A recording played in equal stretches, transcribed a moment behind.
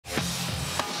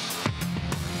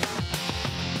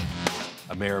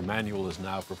Mayor Emanuel is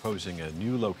now proposing a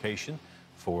new location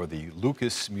for the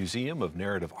Lucas Museum of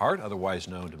Narrative Art, otherwise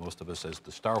known to most of us as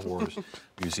the Star Wars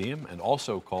Museum, and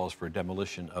also calls for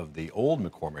demolition of the old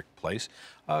McCormick Place.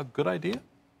 Good idea?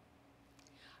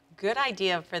 Good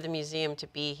idea for the museum to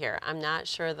be here. I'm not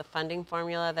sure the funding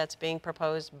formula that's being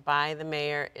proposed by the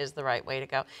mayor is the right way to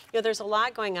go. You know, there's a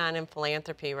lot going on in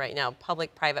philanthropy right now,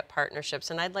 public-private partnerships,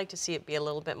 and I'd like to see it be a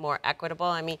little bit more equitable.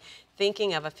 I mean,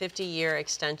 thinking of a 50-year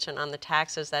extension on the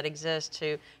taxes that exist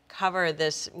to cover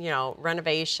this,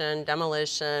 renovation,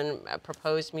 demolition,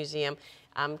 proposed museum,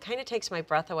 kind of takes my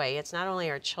breath away. It's not only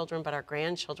our children, but our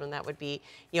grandchildren that would be,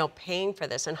 paying for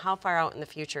this. And how far out in the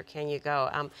future can you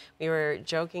go? We were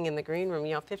joking in the green room,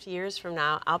 50 years from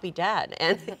now, I'll be dead.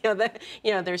 And,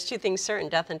 there's two things certain,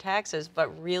 death and taxes, but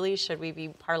really should we be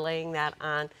parlaying that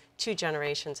on 2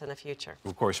 generations in the future?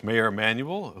 Of course, Mayor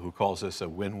Emanuel, who calls this a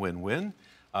win-win-win,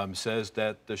 says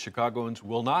that the Chicagoans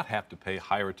will not have to pay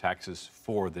higher taxes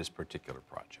for this particular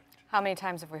project. How many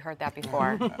times have we heard that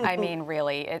before? I mean,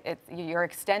 really, you're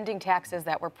extending taxes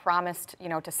that were promised,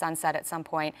 to sunset at some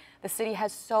point. The city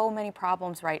has so many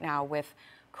problems right now with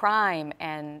crime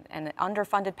and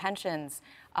underfunded pensions.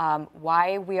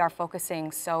 Why we are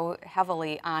focusing so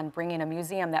heavily on bringing a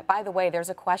museum that, by the way, there's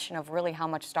a question of really how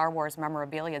much Star Wars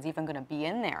memorabilia is even going to be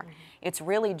in there. It's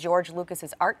really George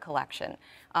Lucas's art collection.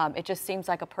 It just seems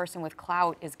like a person with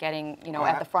clout is getting,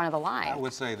 at the front of the line. I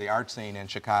would say the art scene in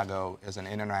Chicago is an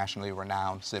internationally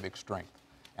renowned civic strength.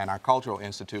 And our cultural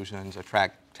institutions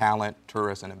attract talent,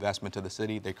 tourists, and investment to the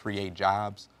city. They create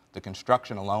jobs. The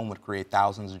construction alone would create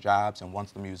thousands of jobs, and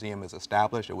once the museum is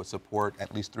established, it would support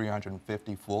at least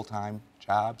 350 full-time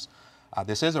jobs.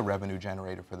 This is a revenue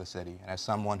generator for the city, and as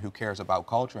someone who cares about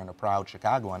culture and a proud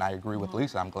Chicagoan, I agree with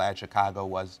Lisa. I'm glad Chicago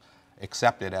was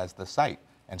accepted as the site.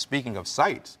 And speaking of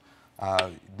sites,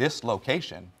 this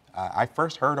location, I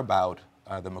first heard about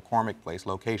the McCormick Place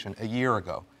location a year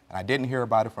ago, and I didn't hear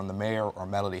about it from the mayor or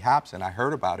Melody Hobson. I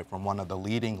heard about it from one of the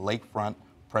leading lakefront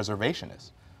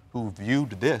preservationists, who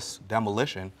viewed this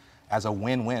demolition as a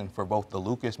win-win for both the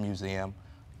Lucas Museum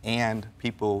and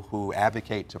people who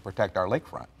advocate to protect our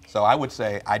lakefront. So I would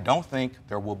say I don't think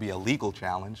there will be a legal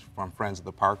challenge from Friends of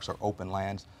the Parks or Open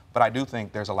Lands, but I do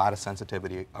think there's a lot of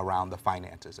sensitivity around the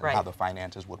finances and how the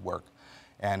finances would work.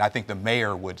 And I think the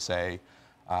mayor would say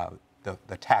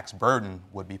the tax burden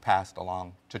would be passed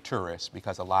along to tourists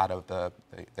because a lot of the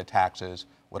taxes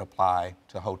would apply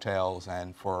to hotels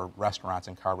and for restaurants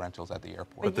and car rentals at the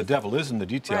airport. But the devil is in the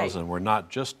details, and we're not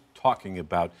just talking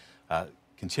about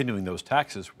continuing those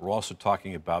taxes. We're also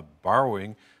talking about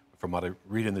borrowing, from what I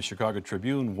read in the Chicago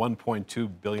Tribune, $1.2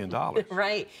 billion.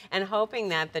 Right, and hoping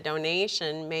that the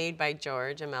donation made by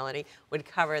George and Melody would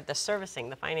cover the servicing,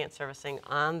 the finance servicing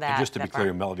on that. And just to be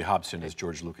clear, Melody Hobson is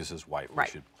George Lucas's wife. Right.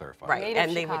 We should clarify. Right,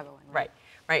 and they would,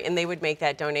 right, and they would make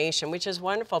that donation, which is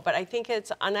wonderful, but I think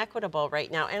it's unequitable right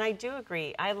now. And I do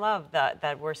agree. I love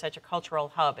that we're such a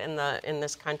cultural hub in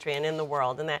this country and in the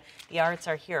world, and that the arts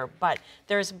are here. But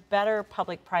there's better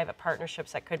public-private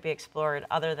partnerships that could be explored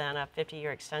other than a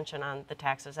 50-year extension on the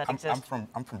taxes that exist.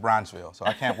 I'm from Bronzeville, so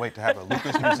I can't wait to have a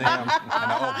Lucas Museum and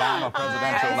an Obama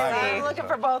presidential library. I'm looking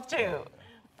for both too.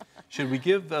 Should we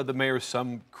give the mayor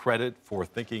some credit for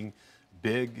thinking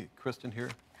big, Kristen,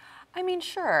 here? I mean,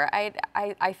 sure.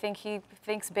 I think he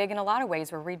thinks big in a lot of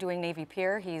ways. We're redoing Navy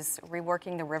Pier. He's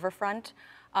reworking the riverfront.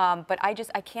 But I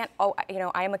can't,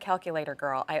 I am a calculator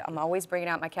girl. I'm always bringing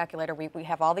out my calculator. We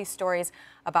have all these stories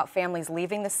about families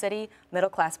leaving the city,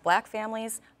 middle-class black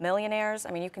families, millionaires.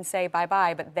 I mean, you can say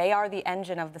bye-bye, but they are the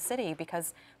engine of the city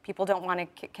because people don't want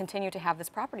to continue to have this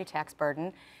property tax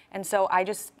burden. And so I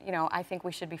think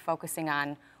we should be focusing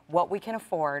on what we can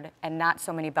afford and not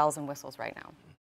so many bells and whistles right now.